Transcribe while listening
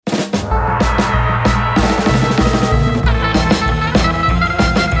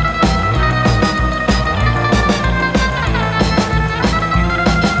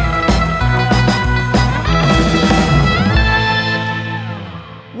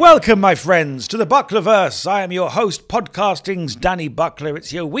Welcome, my friends, to the Bucklerverse. I am your host, podcasting's Danny Buckler.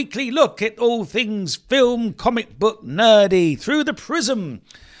 It's your weekly look at all things film, comic book, nerdy, through the prism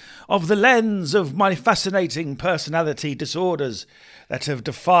of the lens of my fascinating personality disorders that have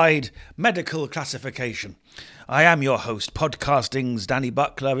defied medical classification. I am your host, podcasting's Danny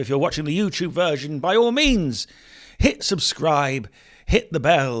Buckler. If you're watching the YouTube version, by all means, hit subscribe, hit the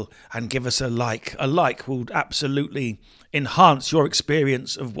bell, and give us a like. A like will absolutely enhance your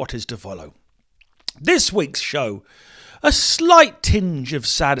experience of what is to follow. This week's show, a slight tinge of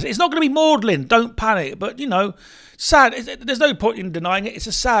sadness. It's not going to be maudlin, don't panic, but, you know, sad. There's no point in denying it. It's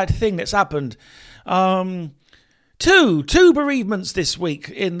a sad thing that's happened. Two bereavements this week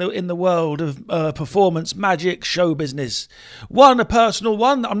in the world of performance, magic, show business. One, a personal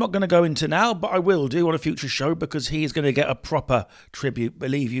one that I'm not going to go into now, but I will do on a future show because he is going to get a proper tribute.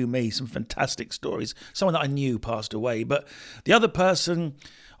 Believe you me, some fantastic stories. Someone that I knew passed away. But the other person,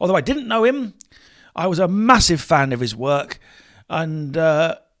 although I didn't know him, I was a massive fan of his work. And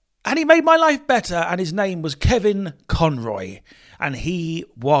he made my life better. And his name was Kevin Conroy. And he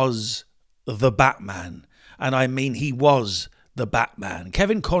was the Batman. And I mean, he was the Batman.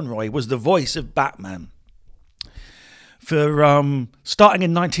 Kevin Conroy was the voice of Batman for starting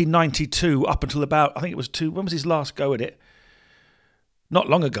in 1992 up until about, I think it was when was his last go at it? Not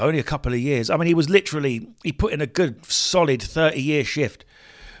long ago, only a couple of years. I mean, he put in a good, solid 30-year shift,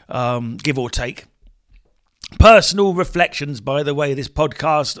 give or take. Personal reflections, by the way, this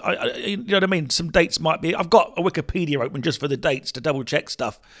podcast, you know what I mean? Some dates might be, I've got a Wikipedia open just for the dates to double check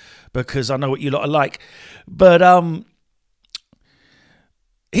stuff, because I know what you lot are like. But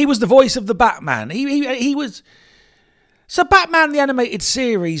he was the voice of the Batman. He was... So Batman the Animated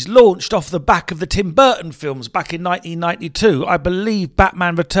Series launched off the back of the Tim Burton films back in 1992. I believe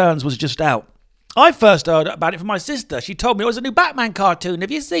Batman Returns was just out. I first heard about it from my sister. She told me it was a new Batman cartoon.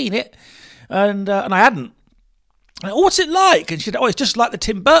 Have you seen it? And I hadn't. And, what's it like? And she said, it's just like the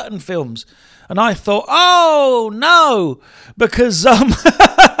Tim Burton films. And I thought, oh, no, because I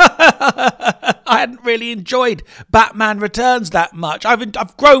hadn't really enjoyed Batman Returns that much.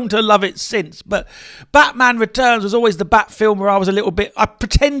 I've grown to love it since, but Batman Returns was always the Bat film where I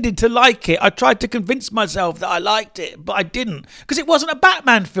pretended to like it. I tried to convince myself that I liked it, but I didn't, because it wasn't a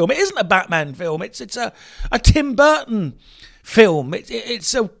Batman film. It isn't a Batman film. It's a Tim Burton film.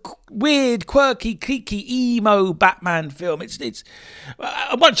 It's a weird, quirky, geeky, emo Batman film. It's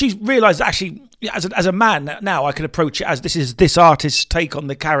once you realise that actually, as a man now, I can approach it as this artist's take on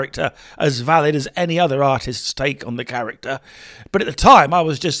the character as valid as any other artist's take on the character. But at the time, I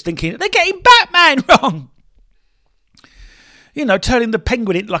was just thinking they're getting Batman wrong. You know, turning the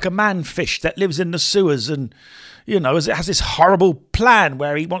Penguin into like a man-fish that lives in the sewers and, you know, it has this horrible plan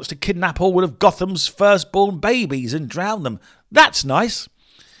where he wants to kidnap all of Gotham's firstborn babies and drown them. That's nice.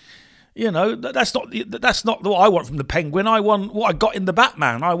 You know, that's not what I want from the Penguin. I want what I got in the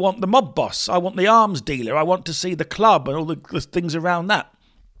Batman. I want the mob boss. I want the arms dealer. I want to see the club and all the things around that.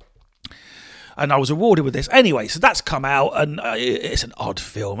 And I was awarded with this. Anyway, so that's come out, and it's an odd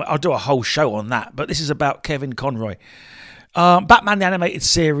film. I'll do a whole show on that, but this is about Kevin Conroy. Batman the Animated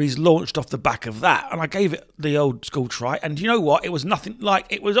Series launched off the back of that, and I gave it the old school try, and you know what? It was nothing like...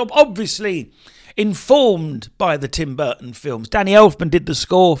 It was obviously informed by the Tim Burton films. Danny Elfman did the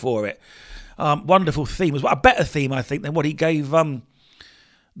score for it. Wonderful theme. It was a better theme, I think, than what he gave the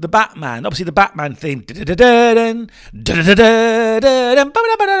Batman. Obviously, the Batman theme.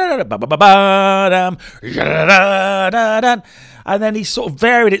 And then he sort of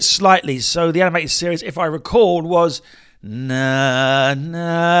varied it slightly. So the animated series, if I recall, was... Na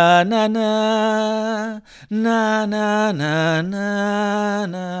na na na na na na na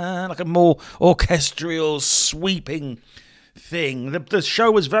na, like a more orchestral, sweeping thing. The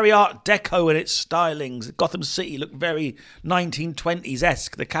show was very Art Deco in its stylings. Gotham City looked very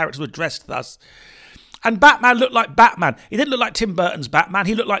 1920s-esque. The characters were dressed thus. And Batman looked like Batman. He didn't look like Tim Burton's Batman.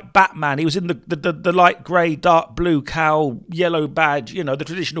 He looked like Batman. He was in the light grey, dark blue cowl, yellow badge, you know, the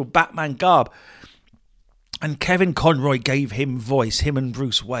traditional Batman garb. And Kevin Conroy gave him voice, him and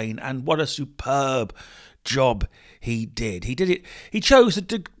Bruce Wayne, and what a superb job he did. He did it. He chose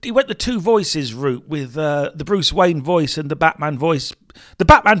he went the two voices route with the Bruce Wayne voice and the Batman voice. The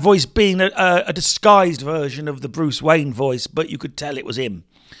Batman voice being a disguised version of the Bruce Wayne voice, but you could tell it was him.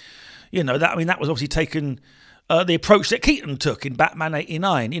 You know, that was obviously taken the approach that Keaton took in Batman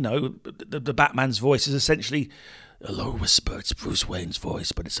 89. You know, the Batman's voice is essentially a low whisper. It's Bruce Wayne's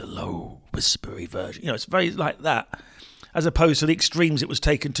voice, but it's a low, whispery version. You know, it's very like that, as opposed to the extremes it was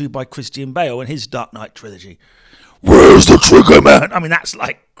taken to by Christian Bale in his Dark Knight trilogy. Where's the trigger man? I mean, that's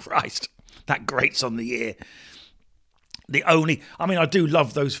like, Christ, that grates on the ear. I do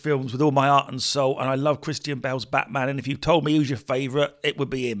love those films with all my heart and soul, and I love Christian Bale's Batman, and if you told me who's your favourite, it would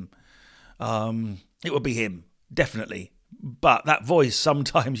be him. It would be him, definitely. But that voice,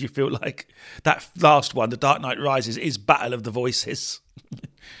 sometimes you feel like that last one, The Dark Knight Rises, is Battle of the Voices.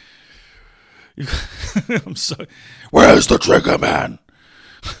 I'm sorry. Where's the trigger man?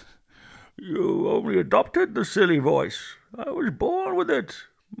 You only adopted the silly voice. I was born with it,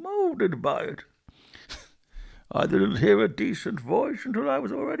 moulded by it. I didn't hear a decent voice until I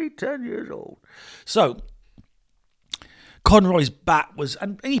was already 10 years old. So, Conroy's Bat was,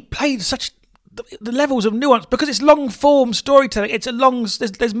 and he played such the levels of nuance because it's long form storytelling. It's a long.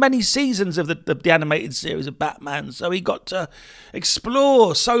 There's many seasons of the animated series of Batman, so he got to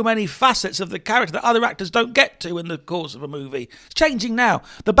explore so many facets of the character that other actors don't get to in the course of a movie. It's changing now.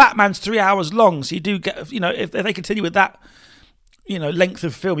 The Batman's 3 hours long, so you do get, if they continue with that, length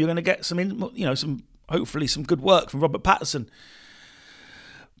of film, you're going to get some hopefully some good work from Robert Pattinson.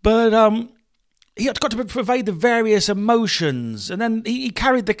 But he had got to pervade the various emotions, and then he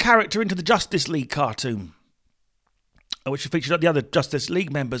carried the character into the Justice League cartoon, which featured the other Justice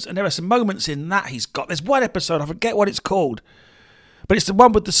League members. And there are some moments in that he's got. There's one episode, I forget what it's called, but it's the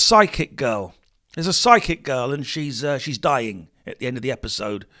one with the psychic girl. There's a psychic girl, and she's dying at the end of the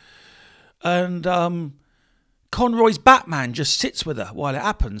episode. And Conroy's Batman just sits with her while it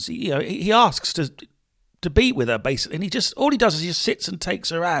happens. He asks to be with her, basically, and all he does is he just sits and takes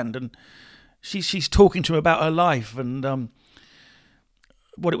her hand, and she's talking to him about her life and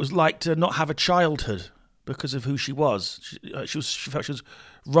what it was like to not have a childhood because of who she was. She felt she was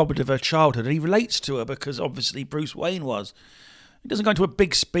robbed of her childhood, and he relates to her because obviously Bruce Wayne was. He doesn't go into a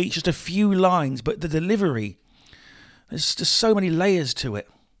big speech, just a few lines, but the delivery, there's just so many layers to it.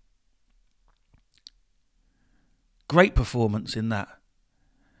 Great performance in that.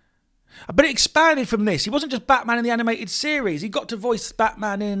 But it expanded from this. He wasn't just Batman in the animated series. He got to voice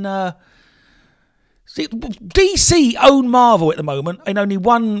Batman in... DC own Marvel at the moment in only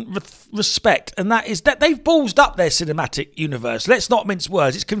one respect, and that is that they've ballsed up their cinematic universe. Let's not mince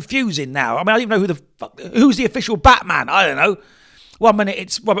words. It's confusing now. I don't even know who's the official Batman. I don't know. 1 minute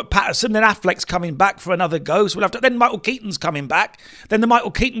it's Robert Pattinson, then Affleck's coming back for another go. So then Michael Keaton's coming back. Then the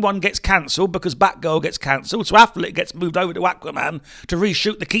Michael Keaton one gets cancelled because Batgirl gets cancelled. So Affleck gets moved over to Aquaman to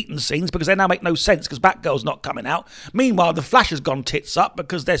reshoot the Keaton scenes because they now make no sense because Batgirl's not coming out. Meanwhile, the Flash has gone tits up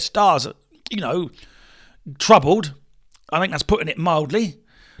because their stars are, troubled. I think that's putting it mildly.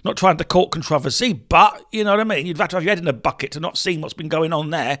 Not trying to court controversy, but, you know what I mean? You'd have to have your head in a bucket to not see what's been going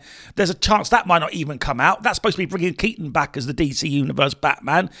on there. There's a chance that might not even come out. That's supposed to be bringing Keaton back as the DC Universe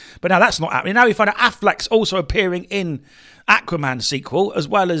Batman, but now that's not happening. Now we find out Affleck's also appearing in Aquaman sequel, as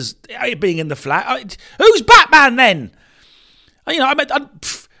well as being in the Flash. Who's Batman then?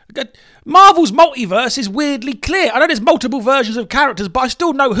 Marvel's multiverse is weirdly clear. I know there's multiple versions of characters, but I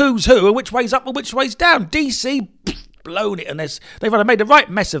still know who's who and which way's up and which way's down. DC... blown it, and they've made the right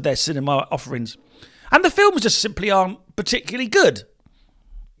mess of their cinema offerings, and the films just simply aren't particularly good.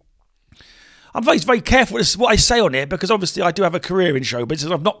 I'm very careful with what I say on here because obviously I do have a career in show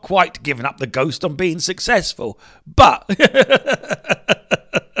business. I've not quite given up the ghost on being successful, but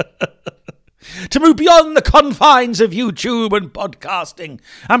to move beyond the confines of YouTube and podcasting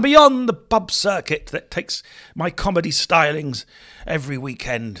and beyond the pub circuit that takes my comedy stylings every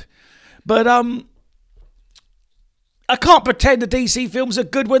weekend, but I can't pretend the DC films are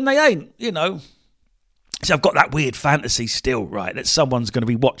good when they ain't, So I've got that weird fantasy still, right, that someone's going to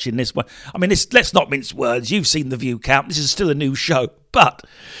be watching this one. Let's not mince words. You've seen the view count. This is still a new show. But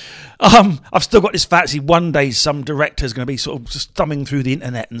I've still got this fantasy. One day some director's going to be sort of just thumbing through the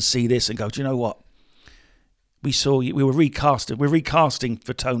internet and see this and go, do you know what? We saw you. We're recasting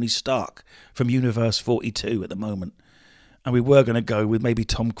for Tony Stark from Universe 42 at the moment. And we were going to go with maybe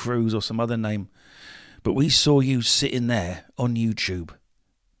Tom Cruise or some other name. But we saw you sitting there on YouTube,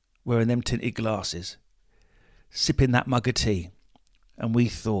 wearing them tinted glasses, sipping that mug of tea, and we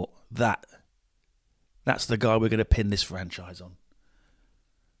thought that's the guy we're going to pin this franchise on.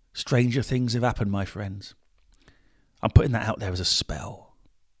 Stranger things have happened, my friends. I'm putting that out there as a spell.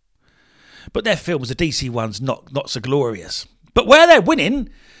 But their films, the DC ones, not so glorious. But where they're winning,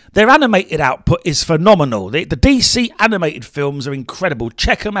 their animated output is phenomenal. The DC animated films are incredible.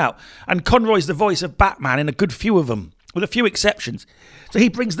 Check them out. And Conroy's the voice of Batman in a good few of them, with a few exceptions. So he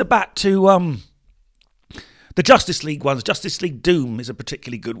brings the bat to the Justice League ones. Justice League Doom is a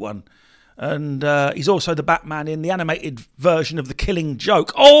particularly good one. And he's also the Batman in the animated version of The Killing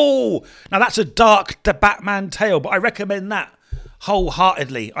Joke. Oh, now that's a dark Batman tale, but I recommend that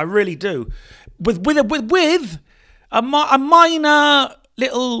wholeheartedly. I really do. With a minor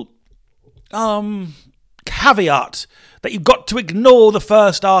little caveat that you've got to ignore the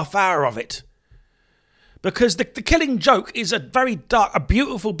first half hour of it. Because The Killing Joke is a very dark, a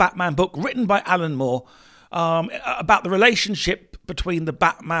beautiful Batman book written by Alan Moore about the relationship between the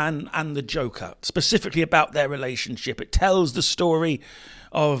Batman and the Joker, specifically about their relationship. It tells the story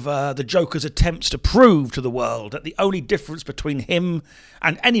of the Joker's attempts to prove to the world that the only difference between him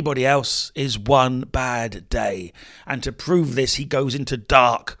and anybody else is one bad day. And to prove this, he goes into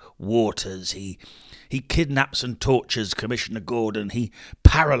dark waters. He kidnaps and tortures Commissioner Gordon. He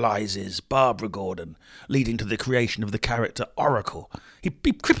paralyzes Barbara Gordon, leading to the creation of the character Oracle. He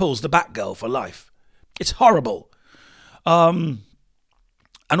cripples the Batgirl for life. It's horrible. And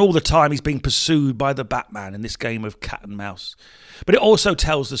all the time he's being pursued by the Batman in this game of cat and mouse. But it also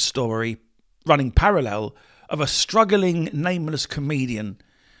tells the story, running parallel, of a struggling, nameless comedian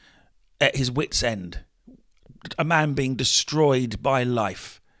at his wit's end. A man being destroyed by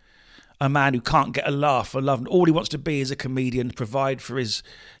life. A man who can't get a laugh or love. All he wants to be is a comedian, provide for his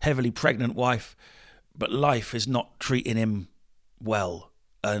heavily pregnant wife. But life is not treating him well.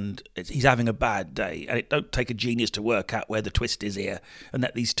 And he's having a bad day. And it don't take a genius to work out where the twist is here. And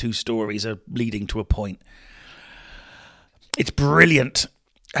that these two stories are leading to a point. It's brilliant.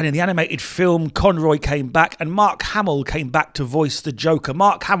 And in the animated film, Conroy came back and Mark Hamill came back to voice the Joker.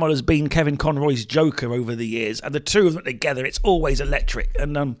 Mark Hamill has been Kevin Conroy's Joker over the years, and the two of them together, it's always electric.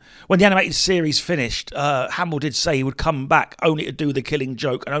 And when the animated series finished, Hamill did say he would come back only to do The Killing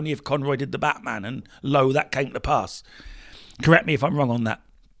Joke, and only if Conroy did the Batman, and lo, that came to pass. Correct me if I'm wrong on that.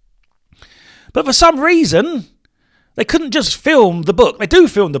 But for some reason, they couldn't just film the book. They do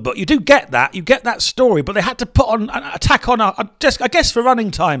film the book. You do get that. You get that story. But they had to put on, tack on, I guess for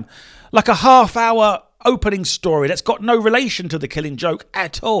running time, like a half-hour opening story that's got no relation to The Killing Joke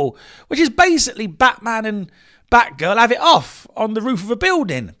at all, which is basically Batman and Batgirl have it off on the roof of a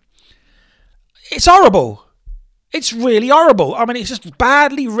building. It's horrible. It's really horrible. I mean, it's just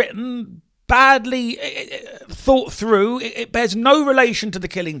badly written, badly thought through. It bears no relation to The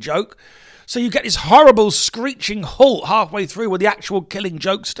Killing Joke. So you get this horrible screeching halt halfway through where the actual Killing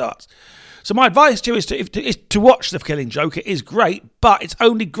Joke starts. So my advice to you is to watch The Killing Joke. It is great, but it's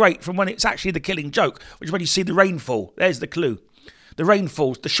only great from when it's actually The Killing Joke, which is when you see the rainfall. There's the clue. The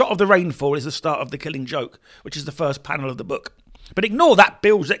rainfall, the shot of the rainfall is the start of The Killing Joke, which is the first panel of the book. But ignore that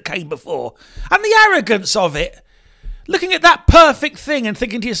bilge that came before. And the arrogance of it. Looking at that perfect thing and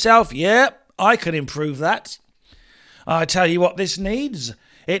thinking to yourself, yep, I can improve that. I tell you what this needs.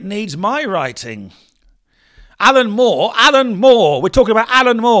 It needs my writing. Alan Moore, we're talking about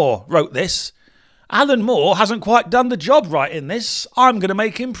Alan Moore wrote this. Alan Moore hasn't quite done the job right in this. I'm going to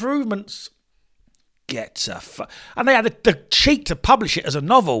make improvements. And they had the cheek to publish it as a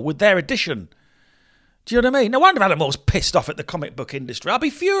novel with their edition. Do you know what I mean? No wonder Alan Moore's pissed off at the comic book industry. I'd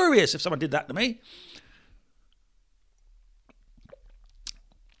be furious if someone did that to me.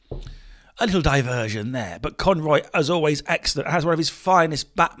 A little diversion there, but Conroy, as always, excellent. Has one of his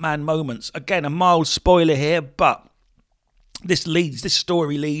finest Batman moments. Again, a mild spoiler here, but this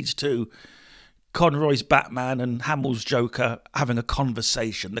story leads to Conroy's Batman and Hamill's Joker having a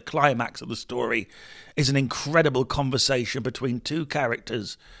conversation. The climax of the story is an incredible conversation between two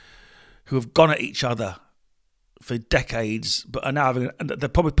characters who have gone at each other for decades, but are now having, they're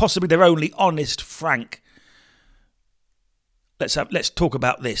possibly their only honest, frank. Let's talk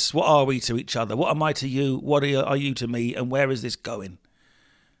about this. What are we to each other? What am I to you? What are you to me? And where is this going?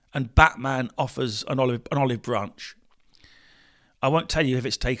 And Batman offers an olive branch. I won't tell you if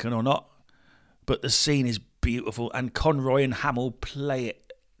it's taken or not, but the scene is beautiful, and Conroy and Hamill play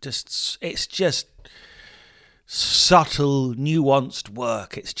it. It's just subtle, nuanced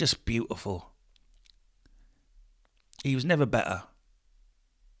work. It's just beautiful. He was never better.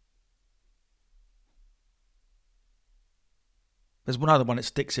 There's one other one that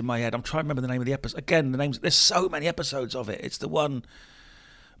sticks in my head. I'm trying to remember the name of the episode. Again, there's so many episodes of it. It's the one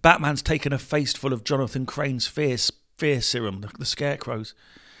Batman's taken a face full of Jonathan Crane's fear serum, the scarecrows,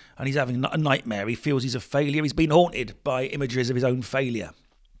 and he's having a nightmare. He feels he's a failure. He's been haunted by images of his own failure.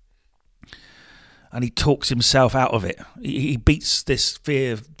 And he talks himself out of it. He beats this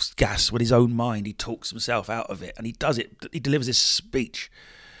fear gas with his own mind. He talks himself out of it. And he does it. He delivers this speech.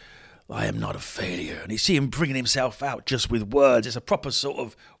 I am not a failure. And you see him bringing himself out just with words. It's a proper sort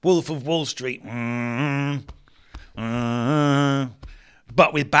of Wolf of Wall Street.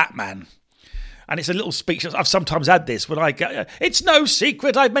 But with Batman. And it's a little speech. I've sometimes had this when I get... It's no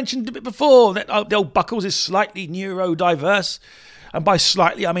secret. I've mentioned it before that the old Buckles is slightly neurodiverse. And by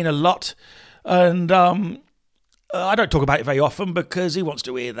slightly, I mean a lot. And I don't talk about it very often because who wants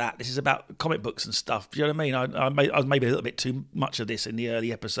to hear that? This is about comic books and stuff. Do you know what I mean? I was maybe a little bit too much of this in the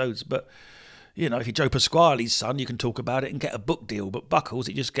early episodes, but You know, if you're Joe Pasquale's son, you can talk about it and get a book deal. But Buckles,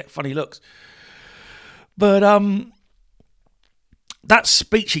 you just get funny looks. But that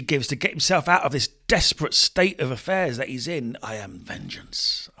speech he gives to get himself out of this desperate state of affairs that he's in. I am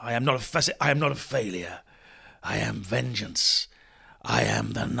vengeance. I am not a failure. I am vengeance. I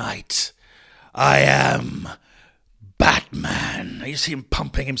am the night. I am Batman. You see him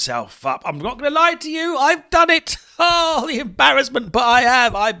pumping himself up. I'm not going to lie to you. I've done it. Oh, the embarrassment. But I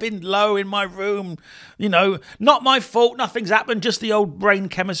have. I've been low in my room. You know, not my fault. Nothing's happened. Just the old brain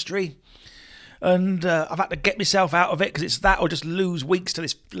chemistry. And I've had to get myself out of it because it's that or just lose weeks to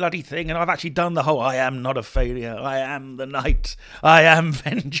this bloody thing. And I've actually done the whole I am not a failure. I am the night. I am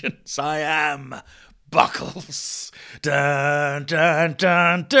vengeance. I am Buckles. Dun, dun,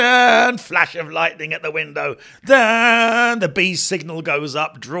 dun, dun. Flash of lightning at the window. Dun. The B signal goes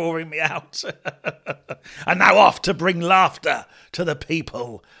up, drawing me out. And now off to bring laughter to the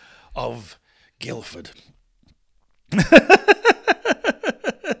people of Guildford.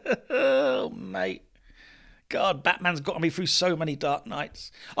 Oh, mate. God, Batman's gotten me through so many dark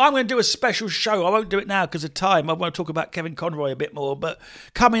nights. I'm going to do a special show. I won't do it now because of time. I want to talk about Kevin Conroy a bit more. But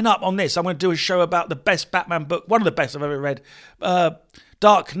coming up on this, I'm going to do a show about the best Batman book, one of the best I've ever read.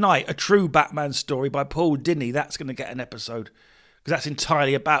 Dark Knight, a true Batman story by Paul Dini. That's going to get an episode because that's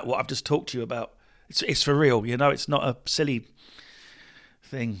entirely about what I've just talked to you about. It's for real, you know. It's not a silly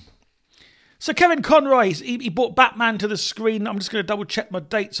thing. So Kevin Conroy, he brought Batman to the screen. I'm just going to double check my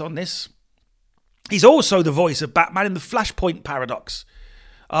dates on this. He's also the voice of Batman in the Flashpoint Paradox,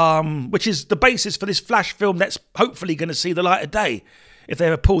 which is the basis for this Flash film that's hopefully going to see the light of day if they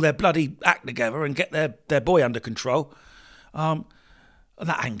ever pull their bloody act together and get their boy under control. And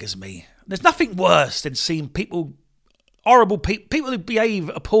that angers me. There's nothing worse than seeing horrible people who behave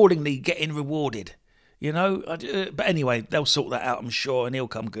appallingly getting rewarded, you know. But anyway, they'll sort that out, I'm sure, and he'll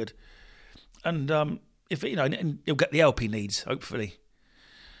come good. And if you know, and he'll get the help he needs, hopefully.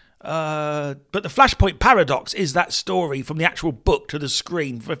 But the Flashpoint Paradox is that story from the actual book to the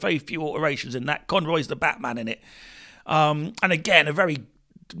screen for very few alterations in that. Conroy's the Batman in it. And again, a very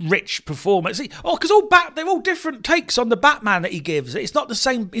rich performance. Because they're all different takes on the Batman that he gives. It's not the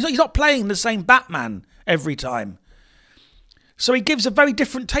same. He's not playing the same Batman every time. So he gives a very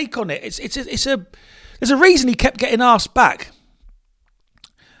different take on it. There's a reason he kept getting asked back.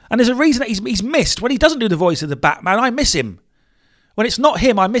 And there's a reason that he's missed. When he doesn't do the voice of the Batman, I miss him. When it's not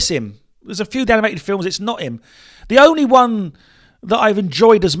him, I miss him. There's a few animated films, it's not him. The only one that I've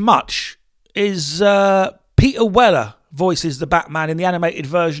enjoyed as much is Peter Weller voices the Batman in the animated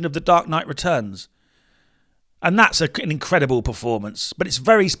version of The Dark Knight Returns. And that's an incredible performance. But it's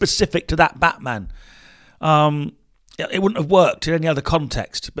very specific to that Batman. It wouldn't have worked in any other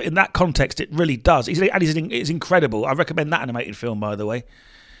context. But in that context, it really does. It's incredible. I recommend that animated film, by the way.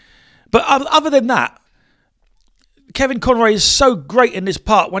 But other than that, Kevin Conroy is so great in this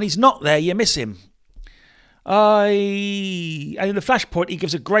part. When he's not there, you miss him. And in the Flashpoint, he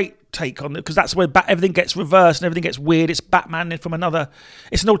gives a great take on it because that's where everything gets reversed and everything gets weird. It's Batman from another.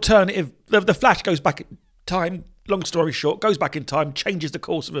 It's an alternative. The Flash goes back in time. Long story short, goes back in time, changes the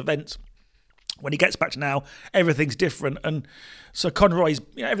course of events. When he gets back to now, everything's different, and so Conroy's,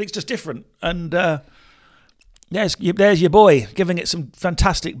 everything's just different. And there's your boy giving it some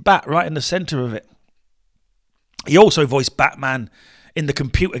fantastic bat right in the centre of it. He also voiced Batman in the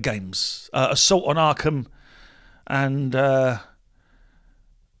computer games, Assault on Arkham, and a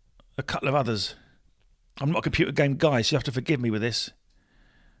couple of others. I'm not a computer game guy, so you have to forgive me with this.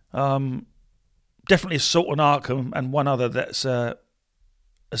 Definitely Assault on Arkham, and one other that's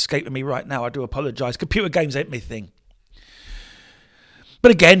escaping me right now. I do apologise. Computer games ain't my thing.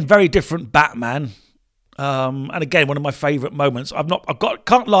 But again, very different Batman. And again, one of my favourite moments.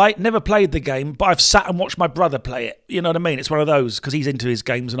 Can't lie, never played the game, but I've sat and watched my brother play it. You know what I mean? It's one of those, because he's into his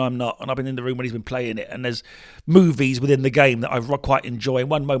games and I'm not. And I've been in the room when he's been playing it. And there's movies within the game that I quite enjoy. And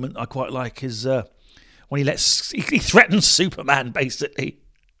one moment I quite like is when he threatens Superman, basically.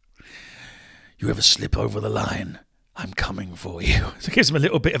 You ever slip over the line, I'm coming for you. So it gives him a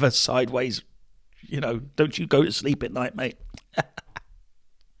little bit of a sideways, don't you go to sleep at night, mate.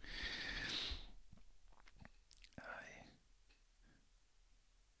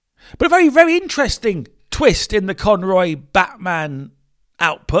 But a very, very interesting twist in the Conroy Batman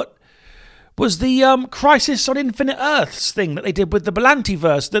output was the Crisis on Infinite Earths thing that they did with the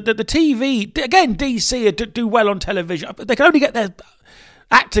Bucklerverse. The TV, again, DC do well on television. They can only get their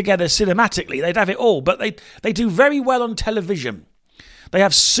act together cinematically. They'd have it all, but they do very well on television. They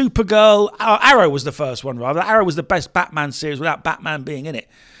have Supergirl. Arrow was the first one, rather. Arrow was the best Batman series without Batman being in it.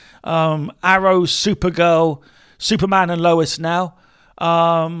 Arrow, Supergirl, Superman and Lois now.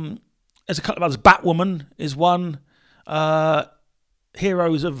 There's a couple of others. Batwoman is one.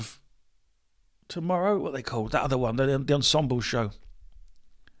 Heroes of Tomorrow, what are they called? That other one, the ensemble show.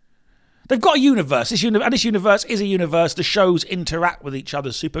 They've got a universe. This universe is a universe. The shows interact with each other.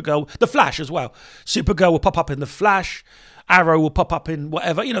 Supergirl, The Flash as well. Supergirl will pop up in The Flash. Arrow will pop up in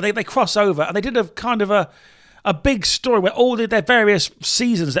whatever. They cross over. And they did a kind of a big story where all their various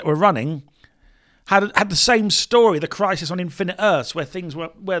seasons that were running had the same story, the Crisis on Infinite Earths, where things were,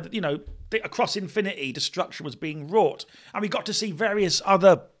 across infinity, destruction was being wrought. And we got to see various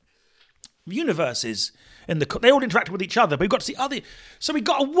other universes they all interacted with each other, but we got to see other. So we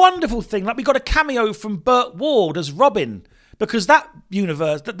got a wonderful thing, like we got a cameo from Burt Ward as Robin, because that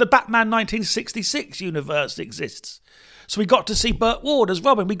universe, the Batman 1966 universe exists. So we got to see Burt Ward as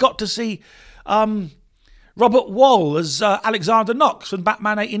Robin. We got to see Robert Wall as Alexander Knox from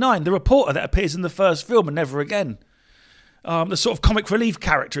Batman 89, the reporter that appears in the first film and never again. The sort of comic relief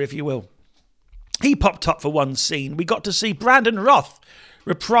character, if you will. He popped up for one scene. We got to see Brandon Roth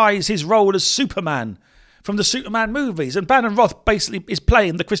reprise his role as Superman from the Superman movies. And Brandon Roth basically is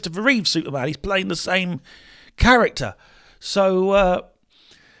playing the Christopher Reeve Superman. He's playing the same character. So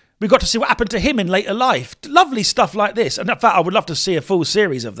we got to see what happened to him in later life. Lovely stuff like this. And in fact, I would love to see a full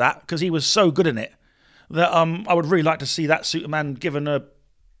series of that because he was so good in it that I would really like to see that Superman given a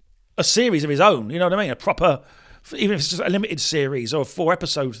series of his own. You know what I mean? A proper, even if it's just a limited series or a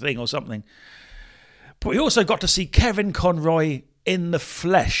 4-episode thing or something. But we also got to see Kevin Conroy in the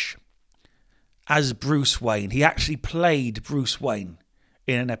flesh as Bruce Wayne. He actually played Bruce Wayne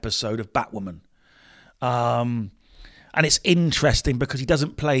in an episode of Batwoman. And it's interesting because he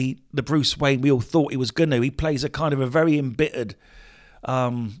doesn't play the Bruce Wayne we all thought he was going to. He plays a kind of a very embittered,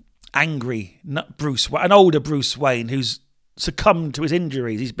 angry Bruce Wayne, an older Bruce Wayne who's succumbed to his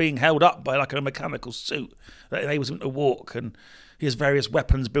injuries. He's being held up by like a mechanical suit that enables him to walk, and he has various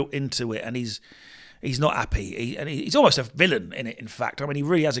weapons built into it, and he's not happy. He's almost a villain in it, in fact. I mean, he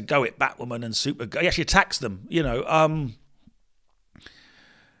really has a go at Batwoman and Supergirl. He actually attacks them,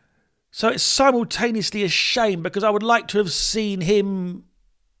 So it's simultaneously a shame because I would like to have seen him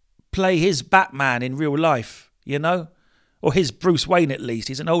play his Batman in real life, Or his Bruce Wayne, at least.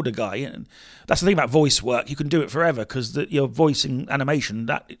 He's an older guy. And that's the thing about voice work. You can do it forever because your voice in animation,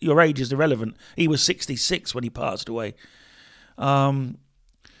 your age is irrelevant. He was 66 when he passed away.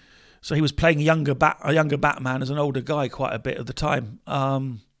 So he was playing a younger Batman as an older guy quite a bit of the time.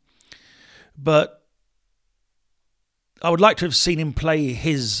 But I would like to have seen him play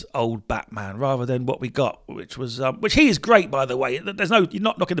his old Batman rather than what we got, which he is great, by the way. You're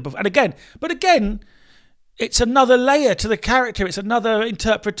not knocking the... And again, it's another layer to the character. It's another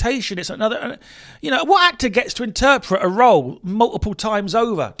interpretation. It's another... what actor gets to interpret a role multiple times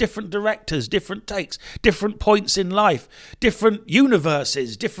over? Different directors, different takes, different points in life, different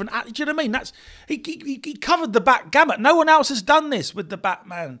universes, different... Do you know what I mean? He covered the backgammon. No one else has done this with the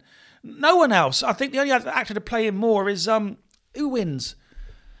Batman. No one else. I think the only actor to play him more is... who wins?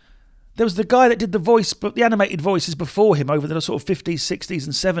 There was the guy that did the voice, but the animated voices before him over the sort of 50s, 60s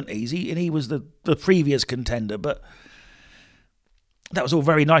and 70s. He was the previous contender, but that was all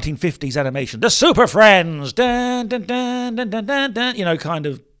very 1950s animation. The Super Friends! Dun, dun, dun, dun, dun, dun, dun.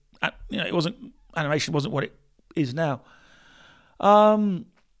 It wasn't... Animation wasn't what it is now. I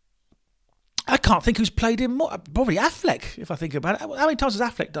can't think who's played him more. Probably Affleck, if I think about it. How many times has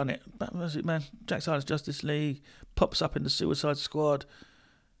Affleck done it? Batman vs. Superman, Jack Snyder's Justice League, pops up in the Suicide Squad...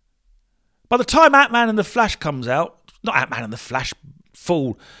 By the time Ant-Man and the Flash comes out, not Ant-Man and the Flash,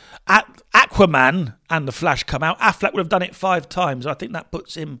 fool, Aquaman and the Flash come out, Affleck would have done it 5 times. I think that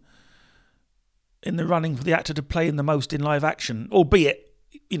puts him in the running for the actor to play in the most in live action, albeit,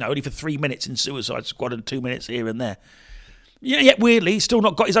 only for 3 minutes in Suicide Squad and 2 minutes here and there. Yet weirdly, he's still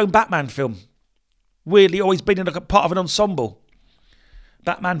not got his own Batman film. Weirdly, always been in a part of an ensemble.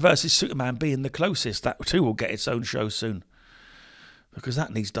 Batman versus Superman being the closest. That too will get its own show soon. Because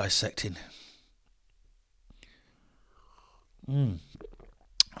that needs dissecting.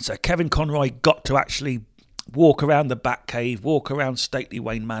 So Kevin Conroy got to actually walk around the Batcave, walk around stately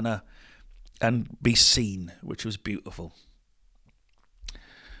Wayne Manor, and be seen, which was beautiful.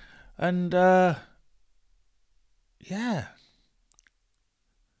 And,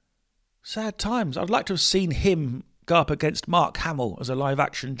 sad times. I'd like to have seen him go up against Mark Hamill as a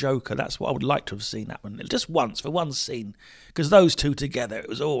live-action Joker. That's what I would like to have seen happen. Just once, for one scene. Because those two together, it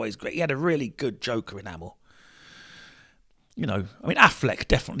was always great. He had a really good Joker in Hamill. Affleck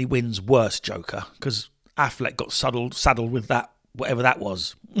definitely wins worst Joker. Because Affleck got saddled with that, whatever that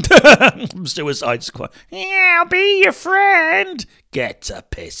was. From Suicide Squad. Yeah, I'll be your friend. Get a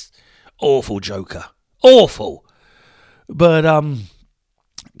piss. Awful Joker. Awful. But,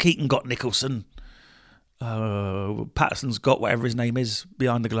 Keaton got Nicholson. Patterson's got whatever his name is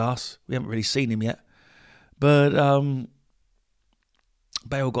behind the glass. We haven't really seen him yet. But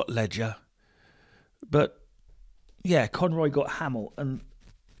Bale got Ledger. But yeah, Conroy got Hamill. And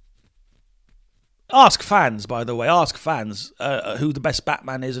ask fans, by the way, who the best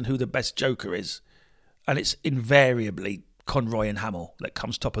Batman is and who the best Joker is. And it's invariably Conroy and Hamill that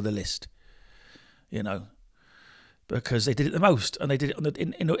comes top of the list. You know, because they did it the most, and they did it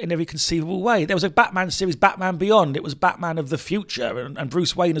in every conceivable way. There was a Batman series, Batman Beyond. It was Batman of the future, and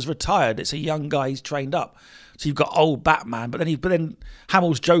Bruce Wayne has retired. It's a young guy he's trained up. So you've got old Batman, but then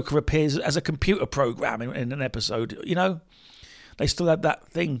Hamill's Joker appears as a computer program in an episode. You know, they still had that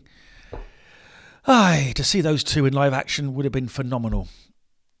thing. Aye, to see those two in live action would have been phenomenal.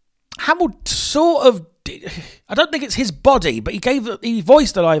 Hamill sort of did, I don't think it's his body, but he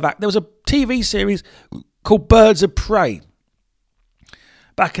voiced the live act. There was a TV series called Birds of Prey.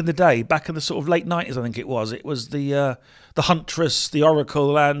 Back in the day, back in the sort of late 90s, I think it was. It was the Huntress, the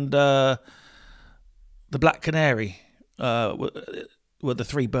Oracle, and the Black Canary were the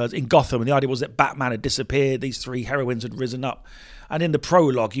three birds in Gotham. And the idea was that Batman had disappeared. These three heroines had risen up. And in the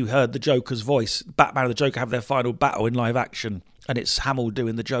prologue, you heard the Joker's voice. Batman and the Joker have their final battle in live action. And it's Hamill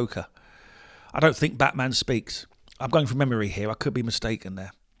doing the Joker. I don't think Batman speaks. I'm going from memory here. I could be mistaken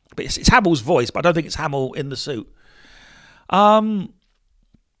there. But it's Hamill's voice, but I don't think it's Hamill in the suit. But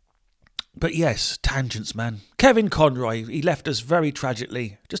yes, tangents, man. Kevin Conroy, he left us very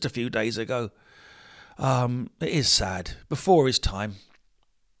tragically just a few days ago. It is sad. Before his time.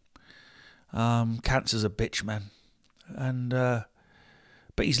 Cancer's a bitch, man. And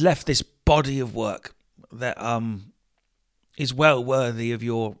but he's left this body of work that is well worthy of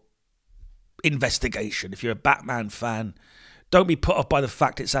your investigation. If you're a Batman fan, don't be put off by the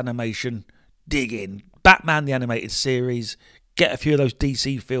fact it's animation. Dig in. Batman the Animated Series. Get a few of those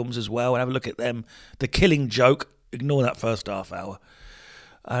DC films as well and have a look at them. The Killing Joke. Ignore that first half hour.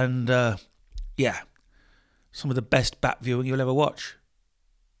 And yeah, some of the best Bat viewing you'll ever watch.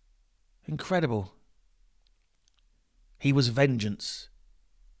 Incredible. He was vengeance.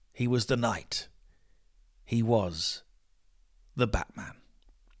 He was the night. He was the Batman.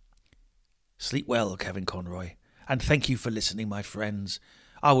 Sleep well, Kevin Conroy. And thank you for listening, my friends.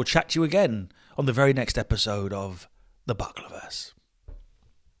 I will chat to you again on the very next episode of the Bucklerverse.